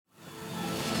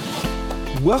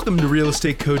Welcome to Real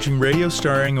Estate Coaching Radio,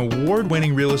 starring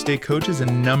award-winning real estate coaches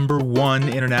and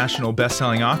 #1 international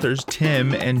best-selling authors,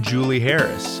 Tim and Julie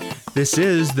Harris. This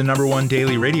is the #1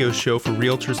 daily radio show for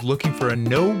realtors looking for a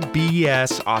no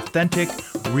BS, authentic,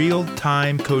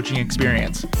 real-time coaching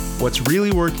experience. What's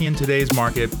really working in today's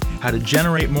market, how to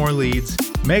generate more leads,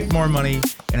 make more money,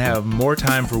 and have more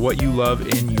time for what you love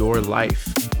in your life.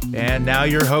 And now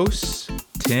your hosts,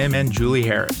 Tim and Julie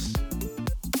Harris.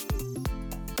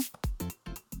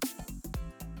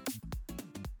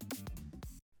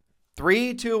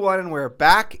 3, 2, 1, and we're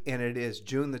back, and it is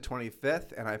June the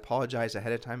 25th, and I apologize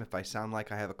ahead of time if I sound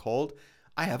like I have a cold.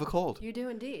 I have a cold. You do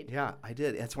indeed. Yeah, I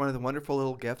did. It's one of the wonderful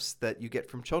little gifts that you get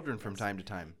from children from time to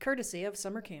time. Courtesy of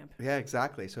summer camp. Yeah,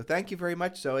 exactly. So thank you very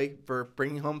much, Zoe, for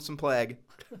bringing home some plague.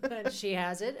 And she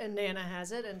has it, and Nana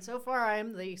has it, and so far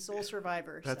I'm the sole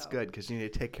survivor. That's good, because you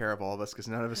need to take care of all of us, because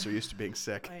none of us are used to being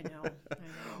sick. I know.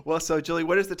 Well, so Julie,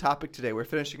 what is the topic today? We're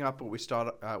finishing up what we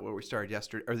started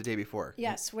yesterday or the day before.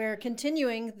 Yes, we're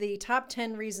continuing the top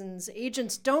 10 reasons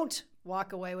agents don't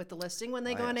walk away with the listing when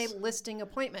they go on a listing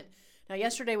appointment. Now,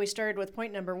 yesterday we started with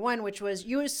point number 1, which was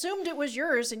you assumed it was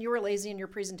yours and you were lazy in your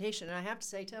presentation. And I have to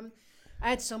say, Tim, I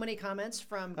had so many comments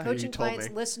from coaching clients,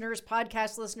 listeners,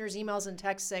 podcast listeners, emails, and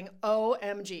texts saying,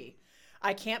 OMG,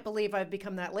 I can't believe I've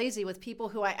become that lazy with people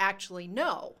who I actually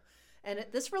know. And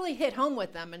this really hit home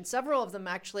with them. And several of them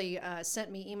actually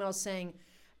sent me emails saying,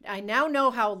 I now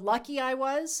know how lucky I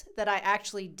was that I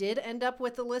actually did end up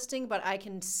with the listing, but I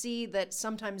can see that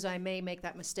sometimes I may make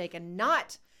that mistake and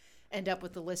not end up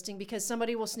with the listing because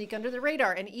somebody will sneak under the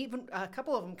radar. And even a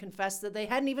couple of them confessed that they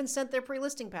hadn't even sent their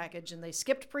pre-listing package and they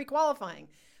skipped pre-qualifying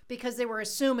because they were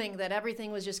assuming that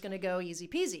everything was just going to go easy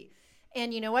peasy.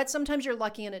 And you know what? Sometimes you're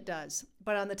lucky and it does.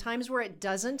 But on the times where it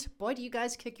doesn't, boy, do you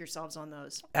guys kick yourselves on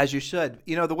those. As you should.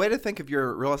 You know, the way to think of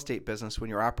your real estate business when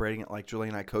you're operating it like Julie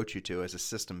and I coach you to as a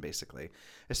system, basically,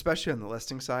 especially on the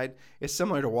listing side, is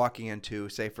similar to walking into,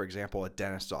 say, for example, a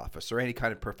dentist's office or any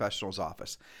kind of professional's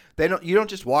office. You don't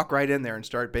just walk right in there and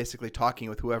start basically talking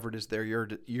with whoever it is there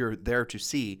you're there to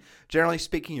see. Generally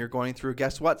speaking, you're going through,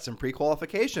 guess what, some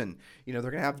pre-qualification. You know, they're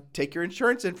going to have to take your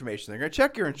insurance information. They're going to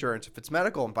check your insurance if it's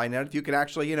medical and find out if you can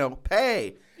actually,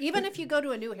 pay. Even if you go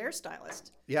to a new hairstylist,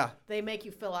 yeah, they make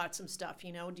you fill out some stuff.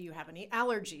 Do you have any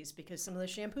allergies? Because some of the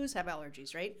shampoos have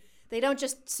allergies, right? They don't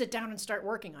just sit down and start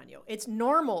working on you. It's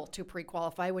normal to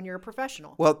pre-qualify when you're a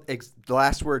professional. Well, the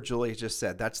last word Julie just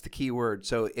said, that's the key word.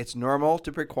 So it's normal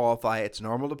to pre-qualify. It's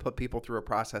normal to put people through a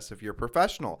process if you're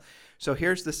professional. So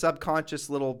here's the subconscious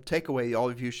little takeaway all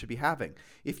of you should be having.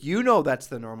 If you know that's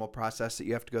the normal process that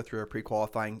you have to go through a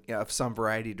pre-qualifying of some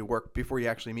variety to work before you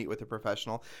actually meet with a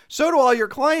professional, so do all your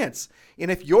clients. And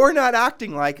if you're not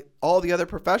acting like all the other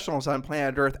professionals on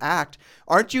planet Earth act,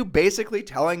 aren't you basically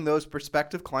telling those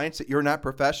prospective clients that you're not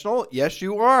professional? Yes,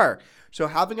 you are. So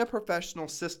having a professional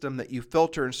system that you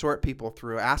filter and sort people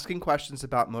through, asking questions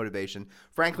about motivation,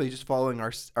 frankly, just following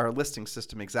our listing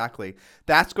system exactly,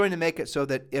 that's going to make it so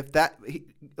that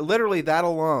literally that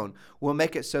alone will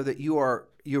make it so that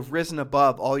you've risen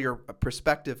above all your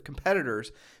prospective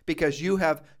competitors because you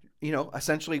have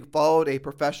essentially followed a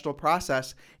professional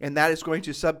process, and that is going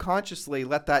to subconsciously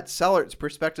let that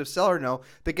prospective seller know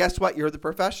that guess what, you're the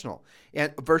professional,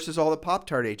 and versus all the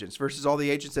Pop-Tart agents, versus all the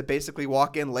agents that basically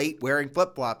walk in late wearing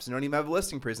flip-flops and don't even have a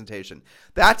listing presentation.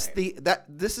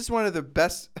 This is one of the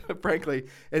best, frankly,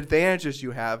 advantages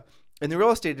you have in the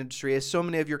real estate industry is so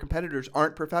many of your competitors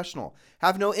aren't professional,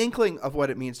 have no inkling of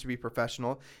what it means to be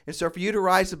professional. And so for you to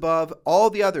rise above all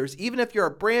the others, even if you're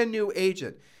a brand new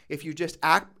agent, if you just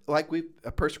act like we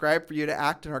prescribed for you to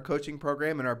act in our coaching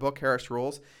program in our book, Harris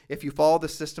Rules, if you follow the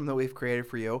system that we've created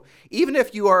for you, even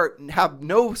if you have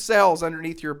no sales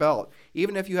underneath your belt,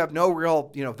 even if you have no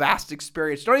real, vast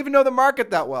experience, don't even know the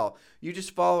market that well, you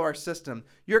just follow our system,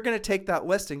 you're going to take that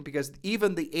listing because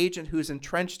even the agent who's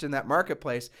entrenched in that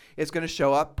marketplace is going to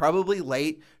show up probably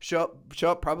late, show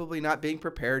up probably not being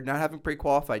prepared, not having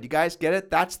pre-qualified. You guys get it?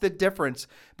 That's the difference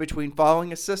between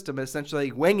following a system and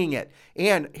essentially winging it.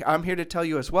 And I'm here to tell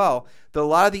you as well that a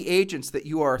lot of the agents that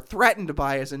you are threatened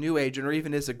by as a new agent or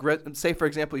even as say, for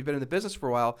example, you've been in the business for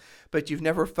a while, but you've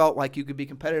never felt like you could be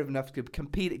competitive enough to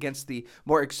compete against the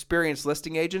more experienced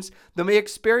listing agents. The more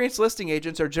experienced listing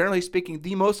agents are generally speaking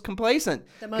the most complacent.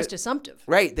 The most assumptive.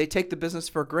 Right. They take the business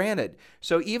for granted.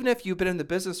 So even if you've been in the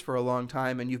business for a long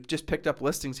time and you've just picked up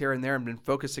listings here and there and been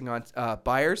focusing on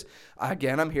buyers,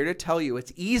 again, I'm here to tell you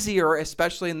it's easier,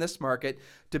 especially in this market,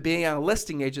 to be a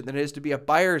listing agent than it is to be a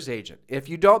buyer's agent. If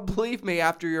you don't believe me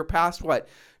after your past,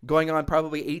 going on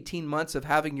probably 18 months of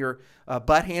having your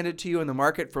butt handed to you in the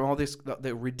market from all this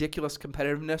the ridiculous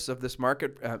competitiveness of this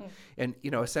market, and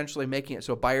essentially making it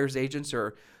so buyers agents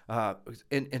are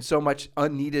and so much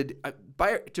unneeded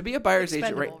to be a buyer's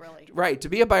agent, right? Really. Right, to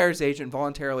be a buyer's agent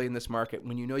voluntarily in this market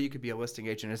when you know you could be a listing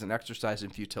agent is an exercise in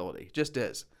futility. Just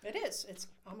is. It is. It's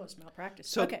almost malpractice.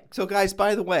 So guys,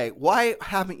 by the way, why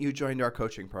haven't you joined our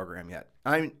coaching program yet?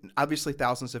 Obviously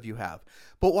thousands of you have,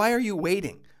 but why are you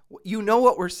waiting? You know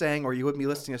what we're saying, or you wouldn't be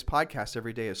listening to this podcast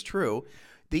every day is true.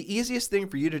 The easiest thing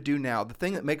for you to do now, the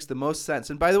thing that makes the most sense,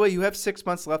 and by the way, you have 6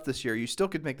 months left this year. You still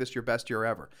could make this your best year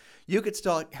ever. You could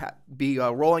still be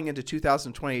rolling into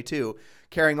 2022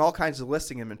 carrying all kinds of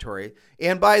listing inventory.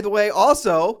 And by the way,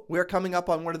 also, we're coming up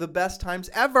on one of the best times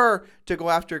ever to go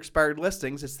after expired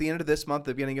listings. It's the end of this month,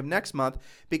 the beginning of next month,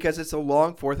 because it's a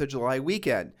long 4th of July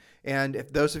weekend. And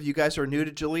if those of you guys are new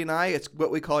to Julie and I, it's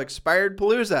what we call Expired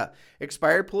Palooza.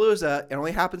 Expired Palooza, it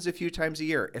only happens a few times a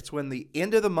year. It's when the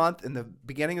end of the month and the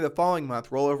beginning of the following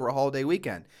month roll over a holiday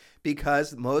weekend,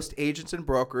 because most agents and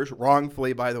brokers,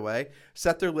 wrongfully by the way,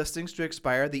 set their listings to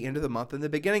expire at the end of the month and the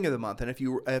beginning of the month. And if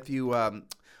you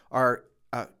are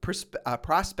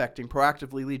prospecting,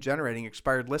 proactively lead generating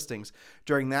expired listings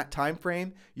during that time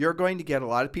frame, you're going to get a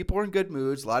lot of people are in good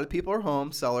moods, a lot of people are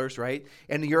home, sellers, right?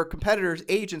 And your competitors'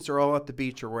 agents are all at the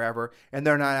beach or wherever, and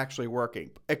they're not actually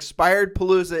working. Expired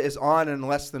Palooza is on in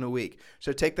less than a week,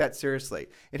 so take that seriously.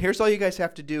 And here's all you guys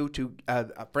have to do to,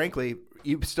 frankly,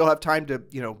 you still have time to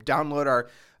download our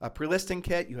pre-listing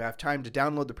kit. You have time to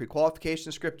download the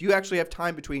pre-qualification script. You actually have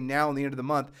time between now and the end of the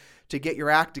month to get your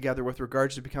act together with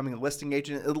regards to becoming a listing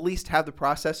agent, at least have the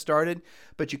process started,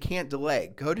 but you can't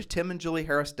delay. Go to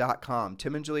timandjulieharris.com,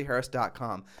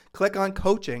 timandjulieharris.com. Click on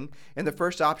coaching, and the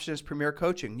first option is Premier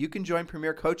Coaching. You can join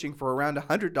Premier Coaching for around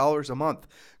 $100 a month.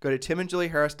 Go to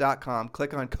timandjulieharris.com,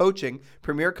 click on coaching.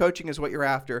 Premier Coaching is what you're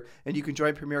after, and you can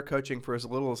join Premier Coaching for as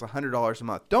little as $100 a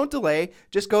month. Don't delay.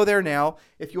 Just go there now.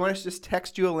 If you want us to just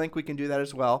text you a link, we can do that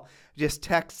as well. Just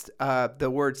text the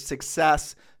word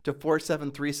success to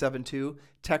 47372.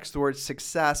 Text the word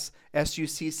success,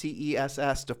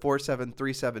 SUCCESS, to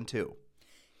 47372.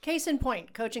 Case in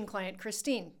point, coaching client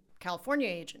Christine, California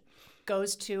agent,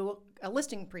 goes to a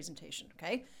listing presentation,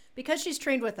 okay? Because she's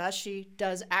trained with us, she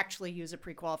does actually use a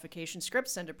pre-qualification script,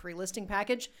 send a pre-listing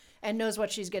package, and knows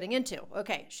what she's getting into.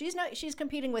 Okay, she's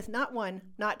competing with not one,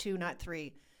 not two, not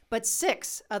three, but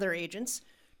 6 other agents,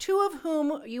 2 of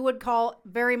whom you would call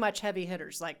very much heavy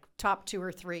hitters, like top 2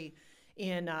 or 3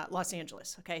 in Los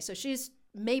Angeles. Okay, so she's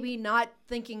maybe not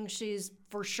thinking she's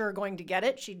for sure going to get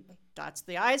it. She dots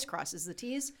the I's, crosses the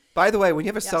T's. By the way, when you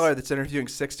have a seller that's interviewing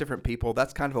 6 different people,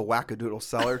 that's kind of a wackadoodle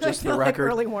seller, just for the record.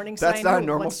 Like early warning that's sign. not a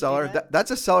normal seller.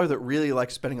 That's a seller that really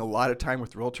likes spending a lot of time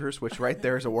with realtors, which right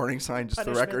there is a warning sign, just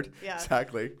for the record. Yeah,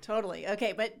 exactly. Totally.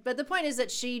 Okay, but the point is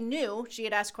that she knew, she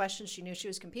had asked questions, she knew she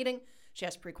was competing. She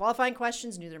asked pre-qualifying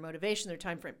questions, knew their motivation, their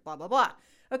time frame, blah, blah, blah.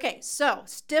 Okay, so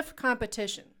stiff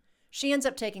competition. She ends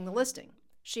up taking the listing.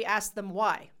 She asked them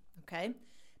why, okay?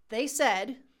 They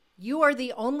said, "You are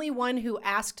the only one who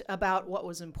asked about what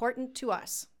was important to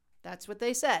us." That's what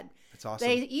they said. That's awesome.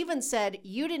 They even said,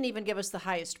 "You didn't even give us the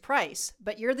highest price,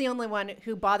 but you're the only one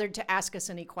who bothered to ask us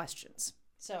any questions."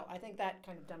 So I think that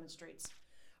kind of demonstrates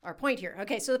our point here.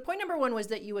 Okay, so the point number 1 was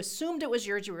that you assumed it was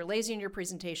yours. You were lazy in your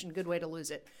presentation. Good way to lose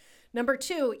it. Number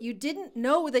 2, you didn't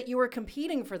know that you were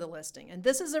competing for the listing. And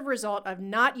this is a result of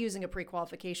not using a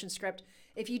pre-qualification script.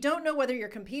 If you don't know whether you're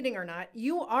competing or not,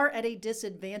 you are at a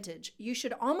disadvantage. You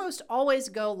should almost always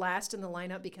go last in the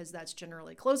lineup because that's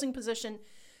generally closing position.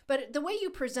 But the way you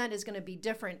present is going to be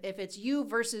different if it's you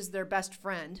versus their best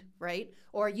friend, right?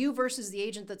 Or you versus the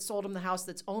agent that sold them the house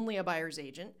that's only a buyer's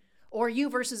agent. Or you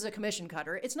versus a commission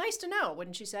cutter. It's nice to know,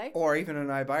 wouldn't you say? Or even an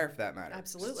iBuyer for that matter.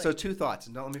 Absolutely. So 2 thoughts,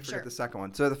 and don't let me forget the second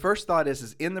one. So the first thought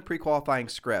is in the pre-qualifying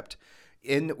script,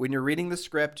 when you're reading the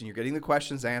script and you're getting the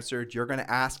questions answered, you're going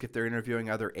to ask if they're interviewing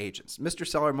other agents. Mr.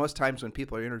 Seller, most times when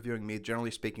people are interviewing me,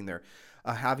 generally speaking, they're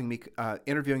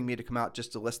interviewing me to come out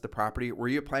just to list the property. Were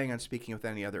you planning on speaking with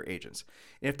any other agents?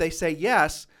 And if they say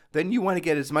yes, then you want to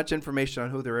get as much information on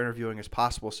who they're interviewing as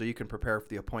possible so you can prepare for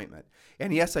the appointment.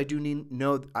 And yes, I do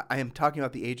know, I am talking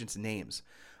about the agents' names.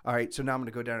 All right, so now I'm going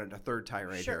to go down to a third tie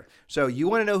right here. So you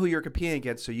want to know who you're competing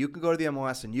against so you can go to the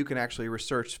MLS and you can actually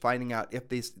research finding out if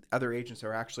these other agents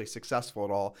are actually successful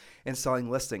at all in selling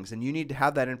listings. And you need to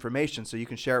have that information so you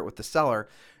can share it with the seller,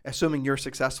 assuming you're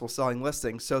successful selling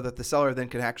listings, so that the seller then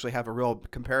can actually have a real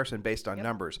comparison based on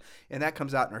numbers. And that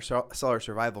comes out in our seller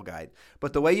survival guide.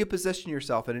 But the way you position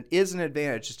yourself, and it is an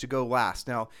advantage, is to go last.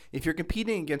 Now, if you're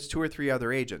competing against 2 or 3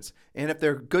 other agents, and if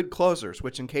they're good closers,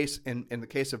 which in the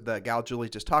case of the gal Julie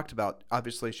just talked about,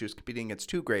 obviously she was competing against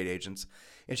 2 great agents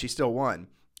and she still won,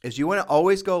 is you want to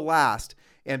always go last.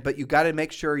 But you got to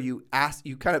make sure you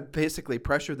kind of basically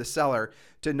pressure the seller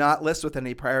to not list with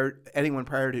anyone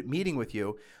prior to meeting with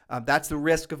you. That's the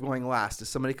risk of going last. Is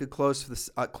somebody could close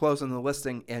on the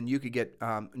listing and you could get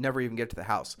never even get to the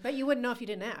house. But you wouldn't know if you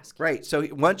didn't ask. Right. So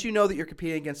once you know that you're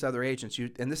competing against other agents,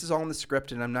 and this is all in the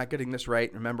script, and I'm not getting this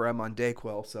right. Remember, I'm on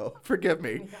Dayquil, so forgive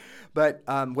me. Yeah. But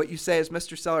what you say is,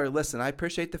 Mr. Seller, listen, I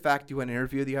appreciate the fact you want to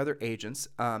interview the other agents.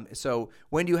 So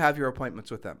when do you have your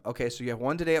appointments with them? Okay, so you have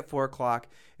one today at 4 o'clock,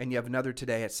 and you have another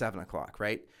today at 7 o'clock,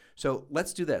 right? So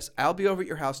let's do this. I'll be over at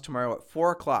your house tomorrow at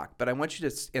 4 o'clock, but I want you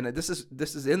to, and this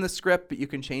is in the script, but you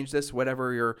can change this,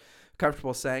 whatever you're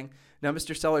comfortable saying. Now,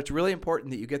 Mr. Seller, it's really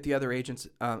important that you get the other agent's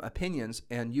opinions,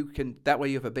 and that way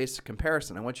you have a basic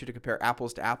comparison. I want you to compare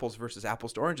apples to apples versus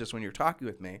apples to oranges when you're talking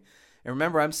with me. And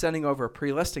remember, I'm sending over a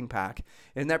pre-listing pack,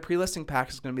 and that pre-listing pack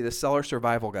is going to be the Seller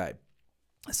Survival Guide.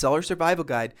 A Seller Survival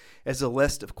Guide is a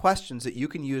list of questions that you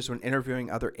can use when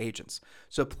interviewing other agents.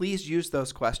 So please use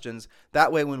those questions.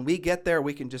 That way, when we get there,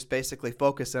 we can just basically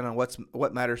focus in on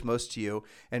what matters most to you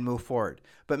and move forward.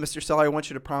 But Mr. Seller, I want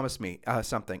you to promise me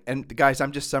something. And guys,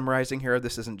 I'm just summarizing here.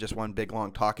 This isn't just one big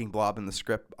long talking blob in the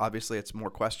script. Obviously, it's more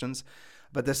questions.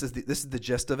 But this is the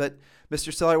gist of it.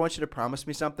 Mr. Seller, I want you to promise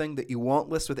me something, that you won't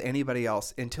list with anybody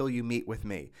else until you meet with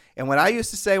me. And what I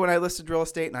used to say when I listed real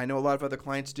estate, and I know a lot of other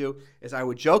clients do, is I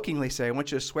would jokingly say, I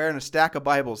want you to swear in a stack of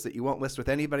Bibles that you won't list with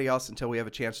anybody else until we have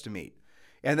a chance to meet.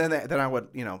 And then I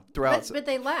would, throw out. But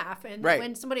they laugh, and right.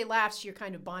 When somebody laughs, you're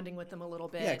kind of bonding with them a little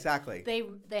bit. Yeah, exactly.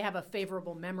 They have a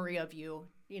favorable memory of you.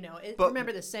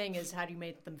 Remember the saying is, how do you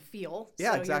make them feel?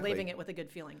 Yeah, so exactly. You're leaving it with a good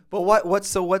feeling. But what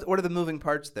are the moving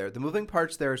parts there? The moving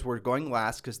parts there is we're going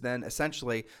last, because then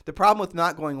essentially the problem with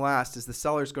not going last is the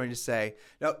seller's going to say,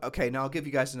 no, okay, now I'll give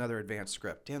you guys another advanced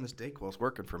script. Damn, this Dayquil is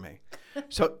working for me.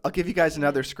 So I'll give you guys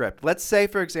another script. Let's say,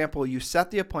 for example, you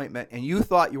set the appointment and you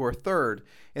thought you were third,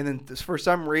 and then for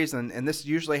some reason, and this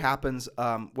usually happens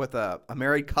with a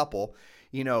married couple,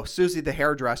 Susie the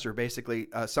hairdresser basically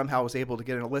somehow was able to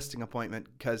get a listing appointment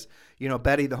because,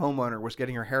 Betty the homeowner was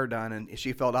getting her hair done and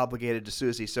she felt obligated to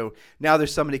Susie. So now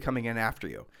there's somebody coming in after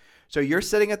you. So you're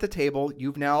sitting at the table.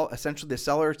 You've now essentially, the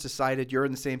seller has decided you're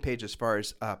on the same page as far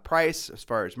as price, as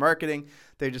far as marketing.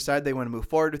 They decide they want to move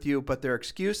forward with you, but their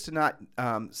excuse to not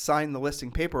sign the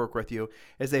listing paperwork with you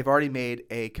is they've already made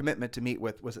a commitment to meet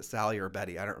with, was it Sally or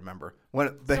Betty? I don't remember.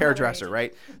 The hairdresser,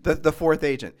 right? The fourth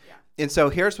agent. Yeah. And so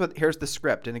here's the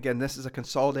script. And again, this is a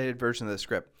consolidated version of the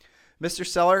script. Mr.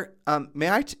 Seller, can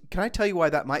I tell you why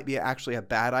that might be actually a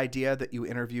bad idea that you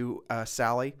interview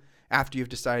Sally after you've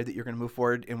decided that you're going to move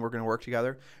forward and we're going to work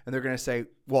together? And they're going to say,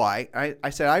 why? I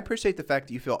said, I appreciate the fact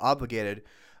that you feel obligated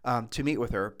to meet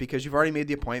with her because you've already made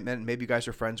the appointment and maybe you guys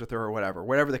are friends with her or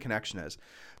whatever the connection is.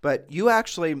 But you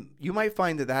might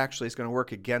find that actually is going to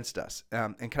work against us.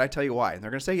 And can I tell you why? And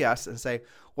they're going to say yes and say,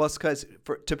 well, it's because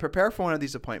to prepare for one of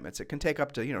these appointments, it can take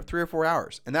up to 3 or 4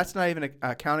 hours. And that's not even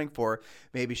accounting for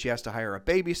maybe she has to hire a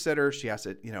babysitter. She has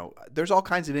to, there's all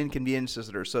kinds of inconveniences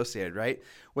that are associated, right,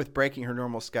 with breaking her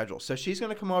normal schedule. So she's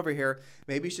going to come over here.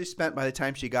 Maybe by the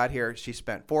time she got here, she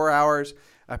spent 4 hours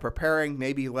preparing,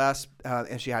 maybe less,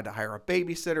 and she had to hire a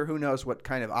babysitter. Who knows what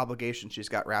kind of obligation she's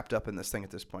got wrapped up in this thing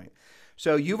at this point.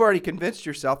 So you've already convinced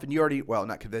yourself, and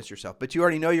not convinced yourself, but you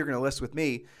already know you're going to list with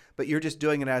me, but you're just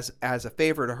doing it as a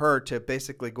favor to her to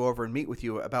basically go over and meet with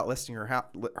you about listing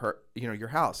your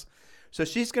house. So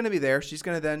she's going to be there. She's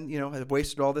going to then, have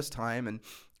wasted all this time, and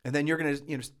then you're going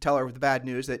to, tell her the bad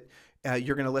news that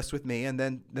you're going to list with me, and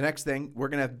then the next thing, we're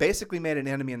going to have basically made an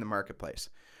enemy in the marketplace.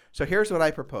 So here's what I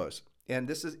propose, and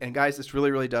guys, this really,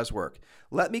 really does work.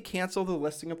 Let me cancel the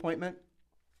listing appointment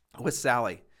with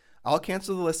Sally. I'll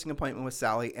cancel the listing appointment with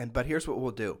Sally, but here's what we'll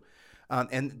do.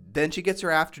 And then she gets her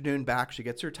afternoon back, she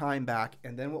gets her time back,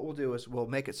 and then what we'll do is we'll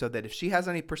make it so that if she has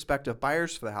any prospective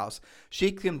buyers for the house,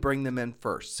 she can bring them in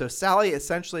first. So Sally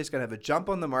essentially is going to have a jump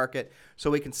on the market so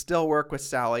we can still work with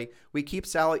Sally. You keep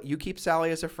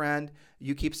Sally as a friend,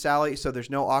 you keep Sally so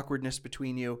there's no awkwardness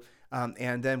between you.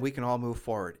 And then we can all move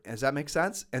forward. Does that make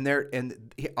sense?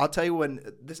 And I'll tell you when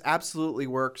this absolutely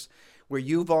works, where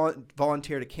you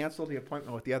volunteer to cancel the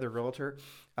appointment with the other realtor,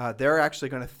 they're actually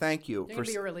going to thank you. They're going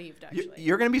to be relieved, actually.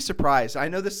 You're going to be surprised. I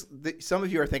know some of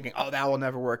you are thinking, oh, that will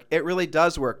never work. It really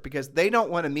does work because they don't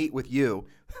want to meet with you.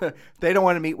 They don't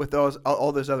want to meet with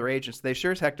all those other agents. They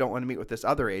sure as heck don't want to meet with this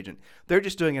other agent. They're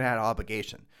just doing it out of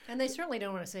obligation. And they certainly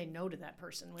don't want to say no to that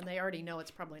person when they already know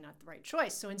it's probably not the right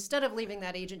choice. So instead of leaving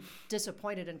that agent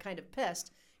disappointed and kind of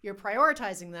pissed, you're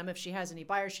prioritizing them. If she has any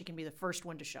buyers, she can be the first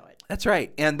one to show it. That's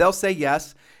right. And they'll say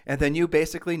yes. And then you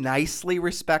basically nicely,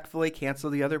 respectfully cancel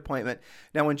the other appointment.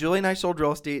 Now, when Julie and I sold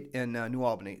real estate in New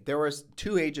Albany, there was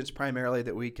 2 agents primarily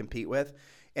that we compete with.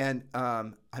 And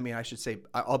I should say,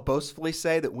 I'll boastfully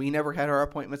say that we never had our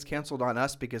appointments canceled on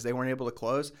us because they weren't able to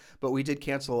close, but we did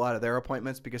cancel a lot of their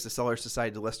appointments because the sellers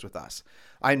decided to list with us.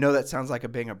 I know that sounds like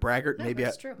being a braggart. No, maybe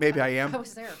that's true. I am. I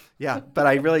was there. Yeah, but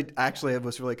I really, actually, it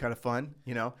was really kind of fun,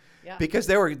 Yeah. because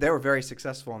they were very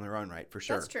successful in their own right, for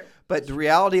sure. That's true. But the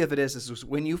reality of it is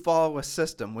when you follow a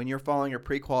system, when you're following a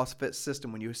pre-qual fit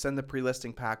system, when you send the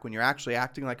pre-listing pack, when you're actually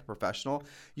acting like a professional,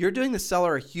 you're doing the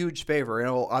seller a huge favor. And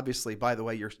obviously, by the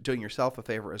way, you're doing yourself a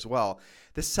favor as well.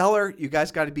 The seller, you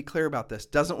guys got to be clear about this,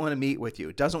 doesn't want to meet with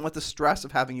you, doesn't want the stress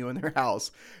of having you in their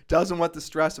house, doesn't want the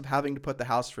stress of having to put the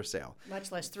house for sale.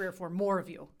 Much less 3 or 4 more of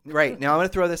you. Right. Now, I'm going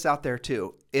to throw this out there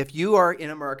too. If you are in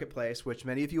a marketplace, which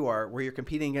many of you are, where you're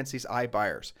competing against these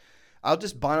iBuyers, I'll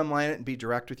just bottom line it and be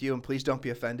direct with you, and please don't be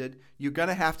offended. You're going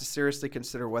to have to seriously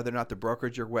consider whether or not the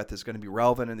brokerage you're with is going to be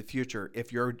relevant in the future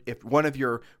if one of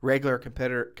your regular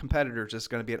competitors is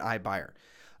going to be an iBuyer.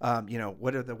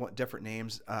 What are the different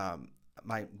names?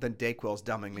 The Dayquil's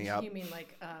dumbing me up. You mean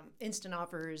like instant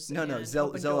offers? No, and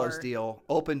Zillow's deal,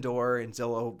 Open Door and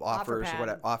Zillow offers,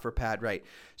 OfferPad. OfferPad, right?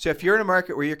 So if you're in a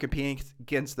market where you're competing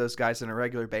against those guys on a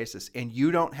regular basis and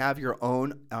you don't have your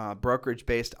own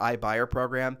brokerage-based iBuyer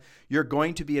program, you're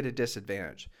going to be at a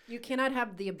disadvantage. You cannot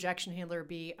have the objection handler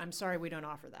be, "I'm sorry, we don't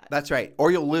offer that." That's right,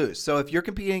 or you'll lose. So if you're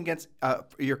competing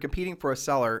for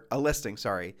a listing.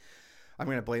 I'm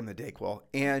going to blame the Dayquil.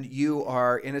 And you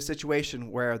are in a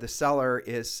situation where the seller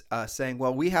is saying,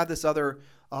 well, we have this other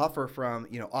offer from,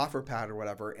 OfferPad or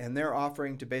whatever, and they're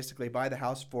offering to basically buy the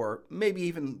house for maybe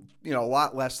even, a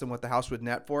lot less than what the house would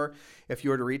net for if you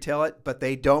were to retail it, but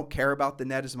they don't care about the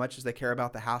net as much as they care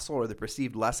about the hassle or the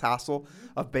perceived less hassle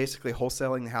of basically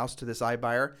wholesaling the house to this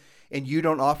iBuyer. And you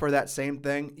don't offer that same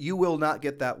thing, you will not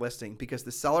get that listing because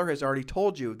the seller has already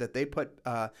told you that they put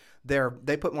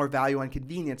more value on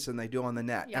convenience than they do on the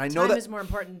net. Yeah, and I know time is more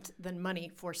important than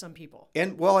money for some people.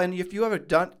 And if you have a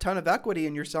ton of equity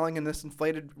and you're selling in this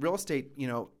inflated real estate,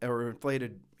 or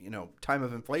inflated, time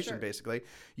of inflation, basically,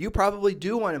 you probably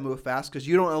do want to move fast because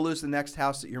you don't want to lose the next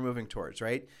house that you're moving towards,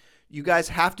 right? You guys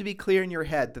have to be clear in your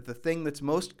head that the thing that's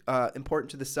most important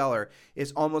to the seller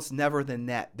is almost never the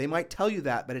net. They might tell you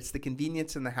that, but it's the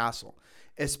convenience and the hassle,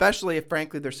 especially if,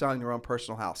 frankly, they're selling their own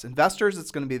personal house. Investors, it's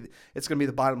going to be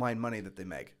the bottom line money that they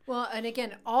make. Well, and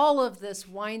again, all of this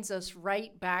winds us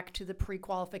right back to the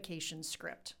pre-qualification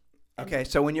script. Okay,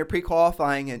 so when you're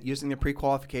pre-qualifying and using the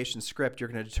pre-qualification script, you're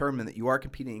going to determine that you are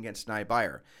competing against an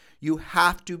iBuyer. You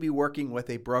have to be working with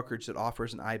a brokerage that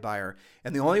offers an iBuyer,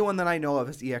 and the only one that I know of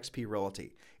is eXp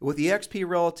Realty. With eXp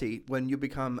Realty, when you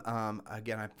become,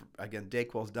 again,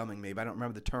 Dayquil's dumbing me, but I don't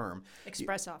remember the term.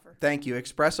 Express offer. Thank you.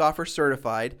 Express offer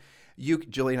certified.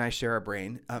 Julie and I share a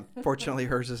brain. Fortunately,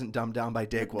 hers isn't dumbed down by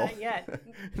Dayquil. Not yet.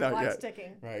 Not yet.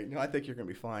 Sticking. Right. No, I think you're going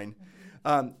to be fine.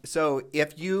 So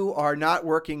if you are not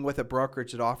working with a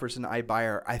brokerage that offers an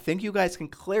iBuyer, I think you guys can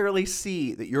clearly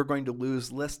see that you're going to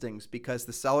lose listings because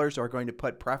the sellers are going to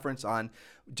put preference on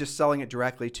just selling it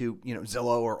directly to,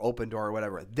 Zillow or Open Door or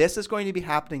whatever. This is going to be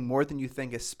happening more than you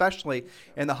think, especially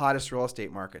in the hottest real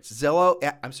estate markets. As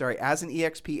an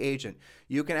eXp agent,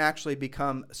 you can actually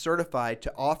become certified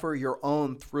to offer your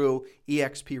own through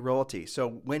eXp Realty. So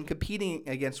when competing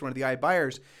against one of the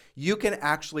iBuyers, you can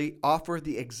actually offer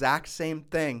the exact same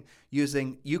thing you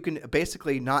can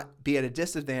basically not be at a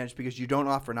disadvantage because you don't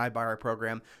offer an iBuyer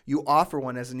program. You offer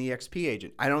one as an eXp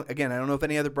agent. I don't know of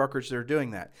any other brokers that are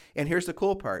doing that. And here's the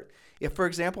cool part. If, for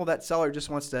example, that seller just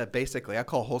wants to basically, I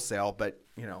call wholesale, but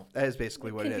that is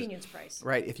basically what it is. Convenience price.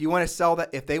 Right. If they want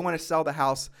to sell the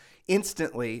house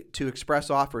instantly to Express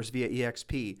Offers via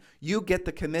eXp, you get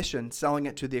the commission selling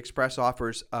it to the Express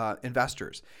Offers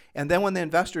investors. And then when the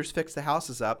investors fix the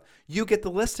houses up, you get the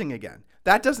listing again.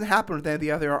 That doesn't happen with any of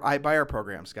the other iBuyer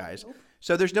programs, guys. Nope.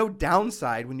 So there's no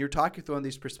downside when you're talking to one of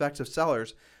these prospective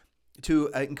sellers to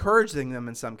encouraging them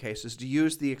in some cases to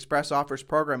use the Express Offers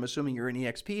program, assuming you're an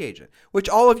eXp agent, which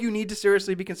all of you need to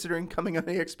seriously be considering becoming an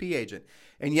eXp agent.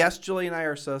 And yes, Julie and I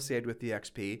are associated with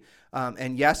eXp.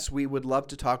 And yes, we would love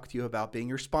to talk with you about being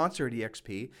your sponsor at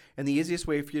eXp. And the easiest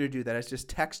way for you to do that is just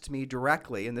text me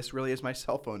directly. And this really is my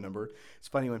cell phone number. It's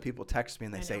funny when people text me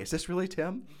and they say, "Is this really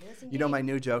Tim?" My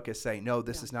new joke is saying, "No,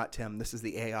 this is not Tim. This is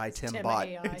the AI Tim bot."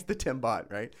 AI. It's the Tim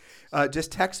bot, right?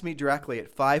 Just text me directly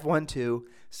at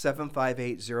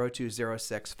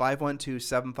 512-758-0206,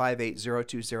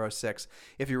 512-758-0206.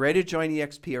 If you're ready to join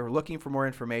eXp or looking for more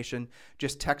information,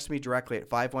 just text me directly at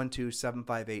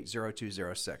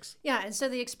 512-758-0206. Yeah, and so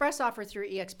the express offer through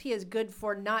EXP is good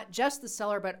for not just the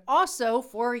seller, but also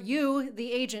for you,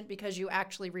 the agent, because you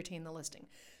actually retain the listing.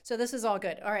 So this is all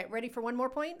good. All right, ready for one more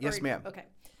point? Yes, ma'am. Okay.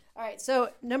 All right, so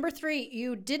number 3,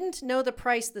 you didn't know the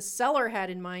price the seller had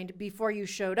in mind before you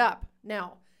showed up.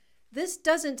 Now, this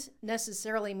doesn't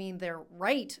necessarily mean they're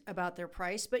right about their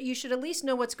price, but you should at least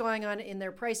know what's going on in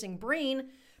their pricing brain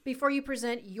before you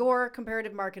present your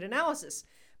comparative market analysis.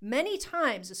 Many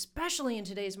times, especially in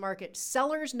today's market,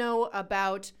 sellers know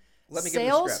about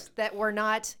sales that were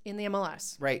not in the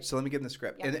MLS. Right. So let me give them the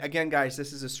script. Yep. And again, guys,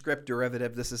 this is a script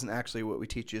derivative. This isn't actually what we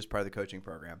teach you as part of the coaching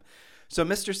program. So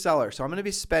Mr. Seller, so I'm going to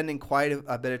be spending quite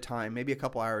a bit of time, maybe a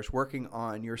couple hours, working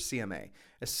on your CMA.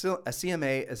 A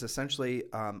CMA is essentially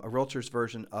a realtor's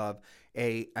version of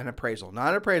an appraisal.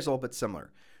 Not an appraisal, but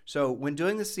similar. So when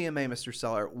doing the CMA, Mr.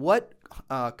 Seller, what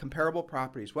comparable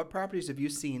properties, what properties have you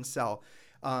seen sell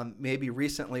maybe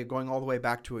recently, going all the way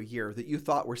back to a year, that you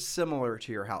thought were similar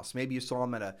to your house? Maybe you saw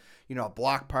them at a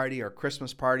block party or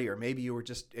Christmas party, or maybe you were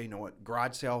just a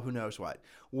garage sale, who knows what.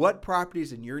 What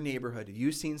properties in your neighborhood have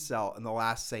you seen sell in the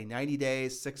last, say, 90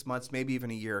 days, 6 months, maybe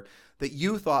even a year, that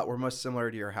you thought were most similar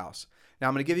to your house? Now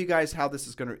I'm going to give you guys how this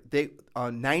is going to,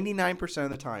 99% of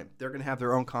the time, they're going to have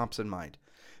their own comps in mind.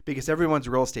 Because everyone's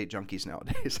real estate junkies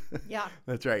nowadays. Yeah.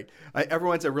 That's right.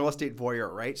 Everyone's a real estate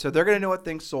voyeur, right? So they're going to know what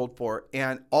things sold for,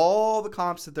 and all the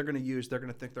comps that they're going to use, they're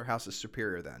going to think their house is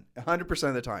superior then, 100%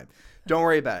 of the time. Don't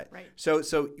worry about it. Right. So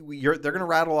they're going to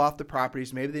rattle off the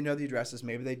properties. Maybe they know the addresses,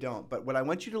 maybe they don't. But what I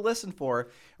want you to listen for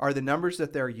are the numbers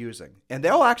that they're using. And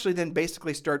they'll actually then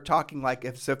basically start talking like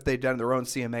as if they've done their own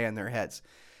CMA in their heads.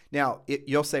 Now,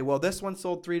 you'll say, well, this one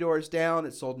sold 3 doors down.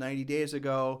 It sold 90 days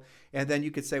ago. And then you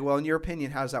could say, well, in your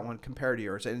opinion, how does that one compare to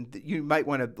yours? And you might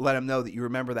want to let them know that you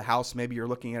remember the house. Maybe you're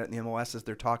looking at it in the MLS as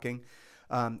they're talking,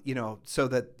 so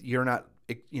that you're not,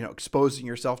 exposing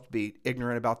yourself to be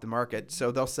ignorant about the market.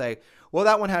 So they'll say, well,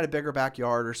 that one had a bigger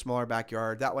backyard or smaller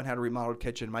backyard. That one had a remodeled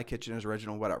kitchen. My kitchen is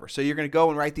original, whatever. So you're going to go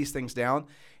and write these things down.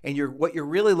 And what you're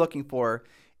really looking for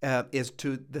is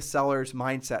to the seller's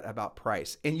mindset about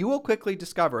price. And you will quickly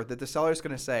discover that the seller is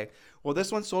going to say, well,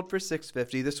 this one sold for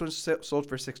 $650, this one sold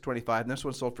for $625, and this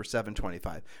one sold for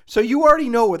 $725. So you already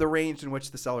know the range in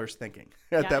which the seller is thinking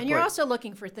at that point. And you're also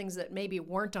looking for things that maybe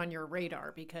weren't on your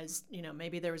radar because,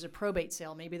 maybe there was a probate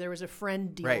sale, maybe there was a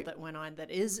friend deal that went on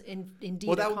that is indeed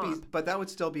a comp. But that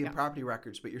would still be in property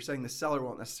records, but you're saying the seller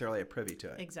won't necessarily have privy to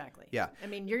it. Exactly. Yeah. I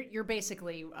mean, you're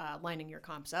basically lining your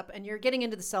comps up, and you're getting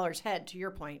into the seller's head, to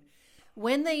your point.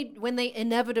 When they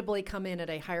inevitably come in at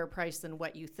a higher price than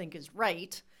what you think is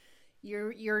right,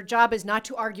 your job is not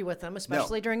to argue with them,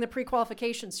 especially during the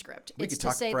pre-qualification script. We it's could to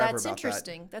talk say, forever that's about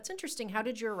interesting. That's interesting. How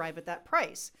did you arrive at that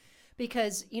price?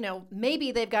 Because,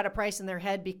 maybe they've got a price in their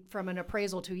head from an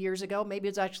appraisal 2 years ago. Maybe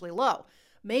it's actually low.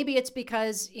 Maybe it's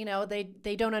because,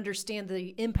 they don't understand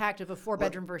the impact of a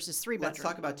 4-bedroom versus 3-bedroom. Let's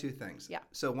talk about 2 things. Yeah.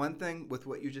 So one thing with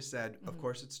what you just said, of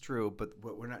course it's true, but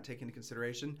what we're not taking into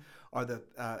consideration are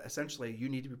essentially you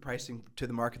need to be pricing to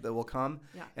the market that will come.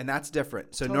 Yeah. And that's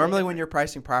different. So normally when you're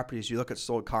pricing properties, you look at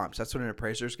sold comps. That's what an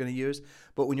appraiser is going to use.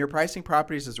 But when you're pricing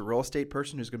properties as a real estate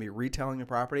person who's going to be retailing the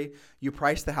property, you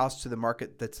price the house to the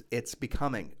market it's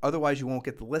becoming. Otherwise, you won't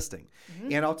get the listing.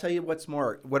 Mm-hmm. And I'll tell you what's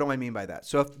more. What do I mean by that?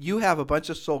 So if you have a bunch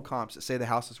of sold comps that say the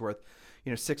house is worth,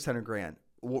 $600,000,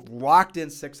 locked in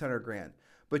 $600,000,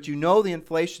 but the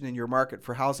inflation in your market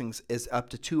for housing is up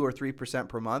to 2 or 3%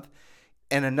 per month,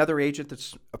 and another agent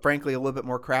that's frankly a little bit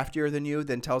more craftier than you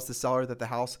then tells the seller that the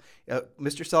house,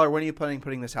 Mr. Seller, when are you planning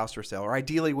putting this house for sale? Or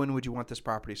ideally, when would you want this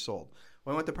property sold?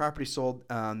 Well, I want the property sold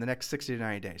the next 60 to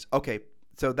 90 days. Okay.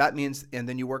 So that means, and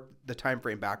then you work the time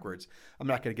frame backwards. I'm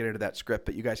not going to get into that script,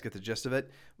 but you guys get the gist of it.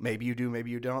 Maybe you do,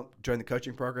 maybe you don't. Join the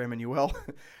coaching program and you will.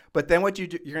 But then what you're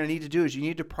going to need to do is you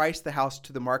need to price the house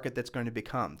to the market that's going to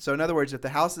become. So in other words, if the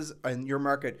houses in your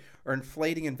market are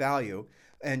inflating in value,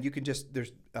 and you can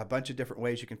there's a bunch of different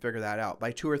ways you can figure that out,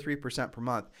 by 2 or 3% per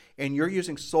month, and you're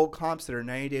using sold comps that are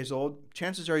 90 days old,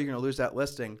 chances are you're going to lose that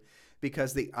listing,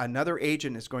 because another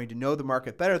agent is going to know the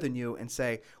market better than you and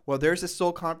say, well, there's a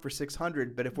sold comp for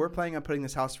 $600, but if we're planning on putting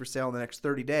this house for sale in the next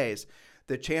 30 days,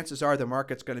 the chances are the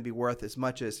market's going to be worth as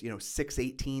much as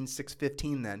 $618,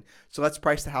 $615 then. So let's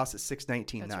price the house at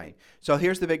 $619.9. Right. So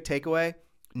here's the big takeaway.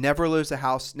 Never lose a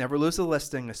house, never lose a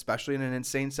listing, especially in an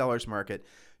insane seller's market,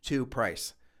 to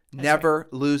price. Never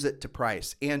lose it to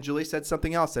price. And Julie said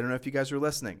something else. I don't know if you guys are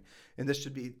listening. And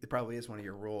it probably is one of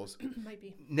your rules. Might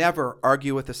be. Never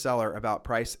argue with a seller about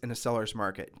price in a seller's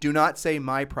market. Do not say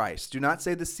my price. Do not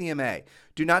say the CMA.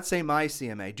 Do not say my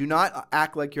CMA. Do not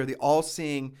act like you're the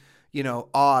all-seeing,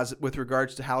 Oz with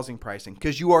regards to housing pricing,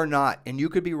 because you are not, and you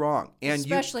could be wrong. And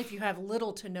especially if you have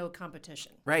little to no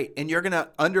competition. Right. And you're gonna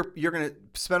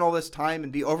spend all this time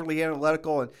and be overly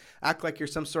analytical and act like you're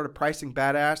some sort of pricing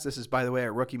badass. This is, by the way,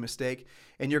 a rookie mistake.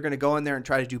 And you're gonna go in there and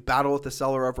try to do battle with the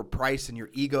seller over price, and your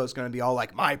ego is gonna be all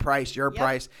like, my price, your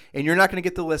price, and you're not gonna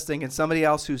get the listing. And somebody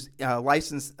else whose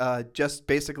license just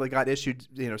basically got issued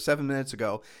 7 minutes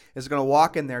ago is gonna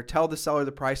walk in there, tell the seller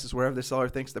the price is wherever the seller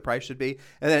thinks the price should be,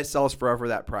 and then it sells for over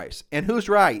that price. And who's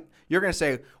right? You're going to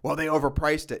say, well, they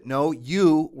overpriced it. No,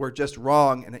 you were just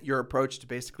wrong in your approach to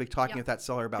basically talking with that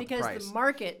seller about the price. Because the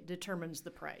market determines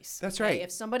the price. That's right.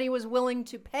 If somebody was willing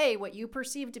to pay what you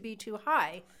perceive to be too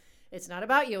high, it's not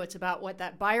about you. It's about what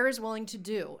that buyer is willing to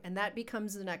do. And that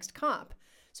becomes the next comp.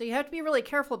 So you have to be really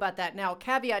careful about that. Now,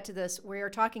 caveat to this, we are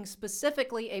talking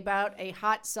specifically about a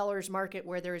hot seller's market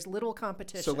where there is little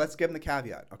competition. So let's give them the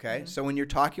caveat, okay? Mm-hmm. So when you're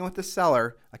talking with the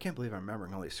seller, I can't believe I'm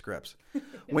remembering all these scripts.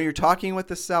 When you're talking with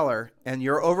the seller and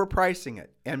you're overpricing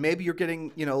it, and maybe you're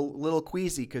getting, a little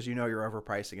queasy because you're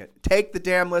overpricing it, take the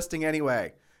damn listing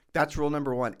anyway. That's rule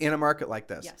number 1 in a market like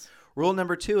this. Yes. Rule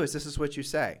number 2 is this is what you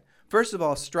say. First of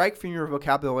all, strike from your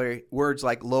vocabulary words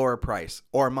like lower price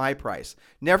or my price.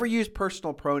 Never use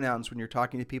personal pronouns when you're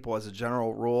talking to people as a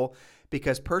general rule,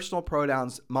 because personal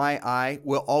pronouns, my, I,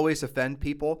 will always offend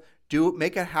people.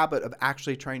 Make a habit of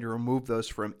actually trying to remove those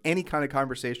from any kind of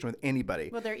conversation with anybody.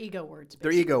 Well, they're ego words.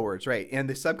 Basically. They're ego words, right. And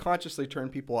they subconsciously turn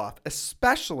people off,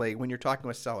 especially when you're talking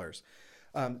with sellers.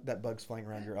 That bug's flying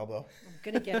around your elbow. I'm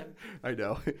gonna get him. I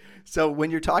know. So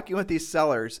when you're talking with these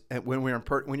sellers, and when you're in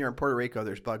Puerto Rico,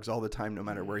 there's bugs all the time, no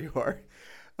matter where you are.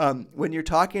 When you're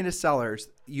talking to sellers,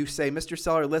 you say, Mr.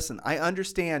 Seller, listen, I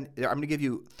understand. I'm going to give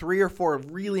you 3 or 4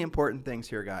 really important things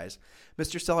here, guys.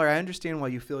 Mr. Seller, I understand why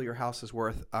you feel your house is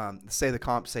worth, say the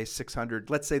comp say 600.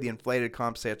 Let's say the inflated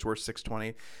comp say it's worth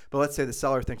 620, but let's say the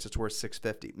seller thinks it's worth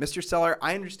 650. Mr. Seller,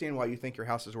 I understand why you think your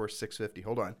house is worth 650.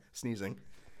 Hold on, sneezing.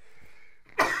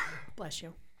 Bless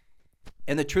you.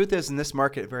 And the truth is, in this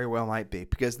market, it very well might be,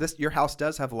 because your house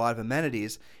does have a lot of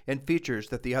amenities and features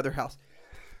that the other house.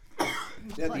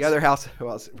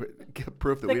 Well,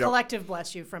 proof that we don't. The collective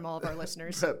bless you from all of our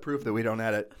listeners. Proof that we don't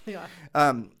edit. Yeah.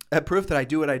 Proof that I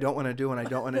do what I don't want to do, and I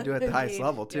don't want to do it at the highest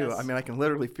level too. Yes. I mean, I can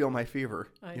literally feel my fever.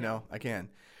 I can.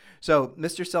 So,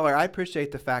 Mr. Seller, I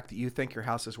appreciate the fact that you think your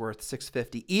house is worth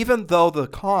 $650, even though the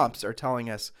comps are telling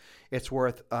us it's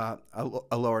worth a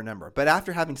lower number. But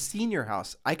after having seen your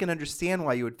house, I can understand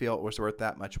why you would feel it was worth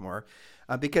that much more,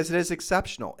 because it is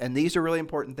exceptional. And these are really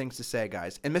important things to say,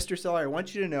 guys. And Mr. Seller, I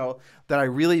want you to know that I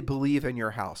really believe in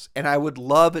your house, and I would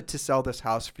love to sell this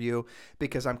house for you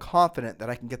because I'm confident that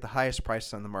I can get the highest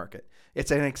price on the market. It's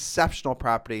an exceptional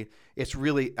property. It's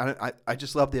really, I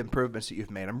just love the improvements that you've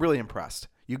made. I'm really impressed.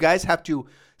 You guys have to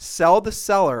sell the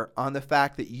seller on the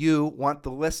fact that you want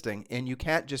the listing, and you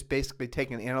can't just basically take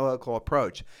an analytical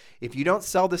approach. If you don't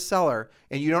sell the seller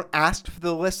and you don't ask for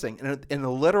the listing in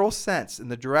the literal sense, in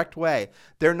the direct way,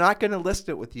 they're not going to list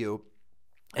it with you.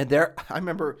 And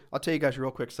I'll tell you guys a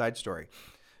real quick side story.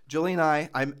 Julie and I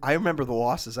remember the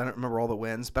losses. I don't remember all the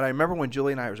wins, but I remember when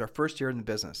Julie and I, it was our first year in the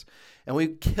business, and we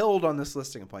killed on this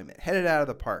listing appointment, headed out of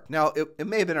the park. Now, it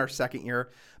may have been our second year,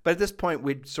 but at this point,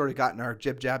 we'd sort of gotten our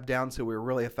jib-jab down, so we were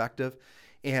really effective.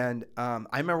 And I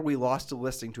remember we lost a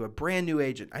listing to a brand new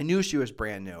agent. I knew she was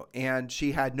brand new, and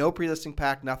she had no pre-listing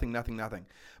pack, nothing.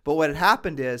 But what had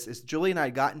happened is Julie and I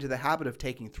got into the habit of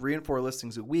taking 3 and 4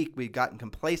 listings a week. We'd gotten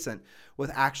complacent with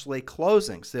actually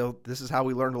closing. So this is how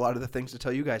we learned a lot of the things to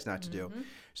tell you guys not to do.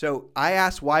 So I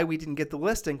asked why we didn't get the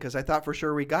listing, because I thought for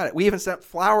sure we got it. We even sent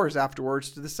flowers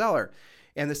afterwards to the seller.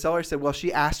 And the seller said, well,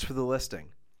 she asked for the listing.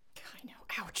 I know.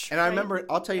 Ouch. And I remember,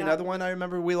 I'll tell you another one I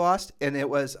remember we lost. And it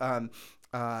was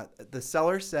the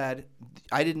seller said,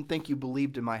 I didn't think you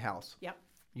believed in my house. Yep.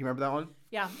 You remember that one?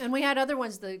 Yeah. And we had other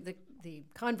ones. The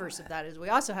converse of that is we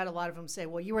also had a lot of them say,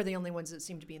 well, you were the only ones that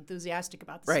seemed to be enthusiastic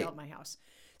about the sale of my house.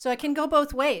 So it can go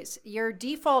both ways. Your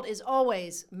default is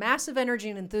always massive energy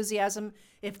and enthusiasm.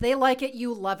 If they like it,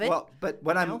 you love it. Well, but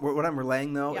what I'm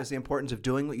relaying though is the importance of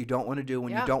doing what you don't want to do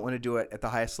when you don't want to do it at the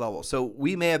highest level. So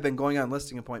we may have been going on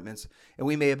listing appointments, and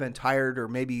we may have been tired, or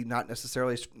maybe not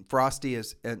necessarily as frosty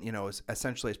as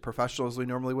essentially as professional as we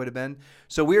normally would have been.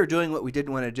 So we were doing what we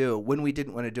didn't want to do when we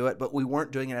didn't want to do it, but we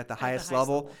weren't doing it at the highest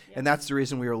level. And that's the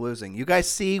reason we were losing. You guys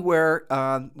see where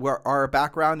our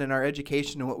background and our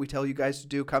education and what we tell you guys to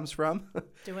do comes from?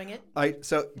 Doing it.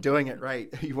 Doing it right.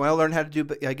 You want to learn how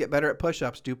to get better at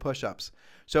push-ups. Do push-ups.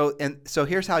 So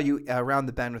here's how you round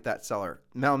the bend with that seller.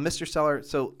 Now, Mr. Seller,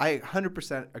 so I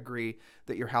 100% agree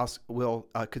that your house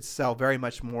could sell very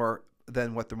much more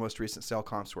than what the most recent sale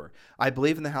comps were. I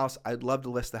believe in the house. I'd love to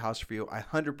list the house for you. I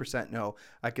 100% know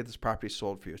I get this property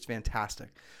sold for you. It's fantastic.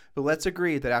 But let's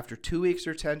agree that after 2 weeks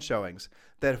or 10 showings,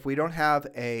 that if we don't have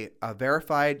a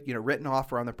verified, written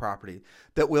offer on the property,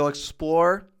 that we'll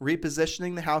explore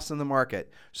repositioning the house in the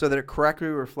market so that it correctly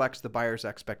reflects the buyer's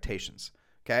expectations.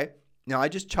 Okay? Now, I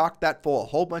just chalked that full, a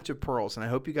whole bunch of pearls, and I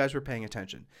hope you guys were paying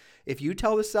attention. If you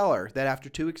tell the seller that after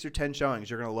 2 weeks or 10 showings,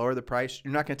 you're going to lower the price,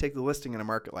 you're not going to take the listing in a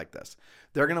market like this.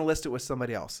 They're going to list it with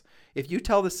somebody else. If you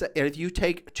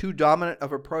take too dominant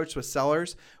of approach with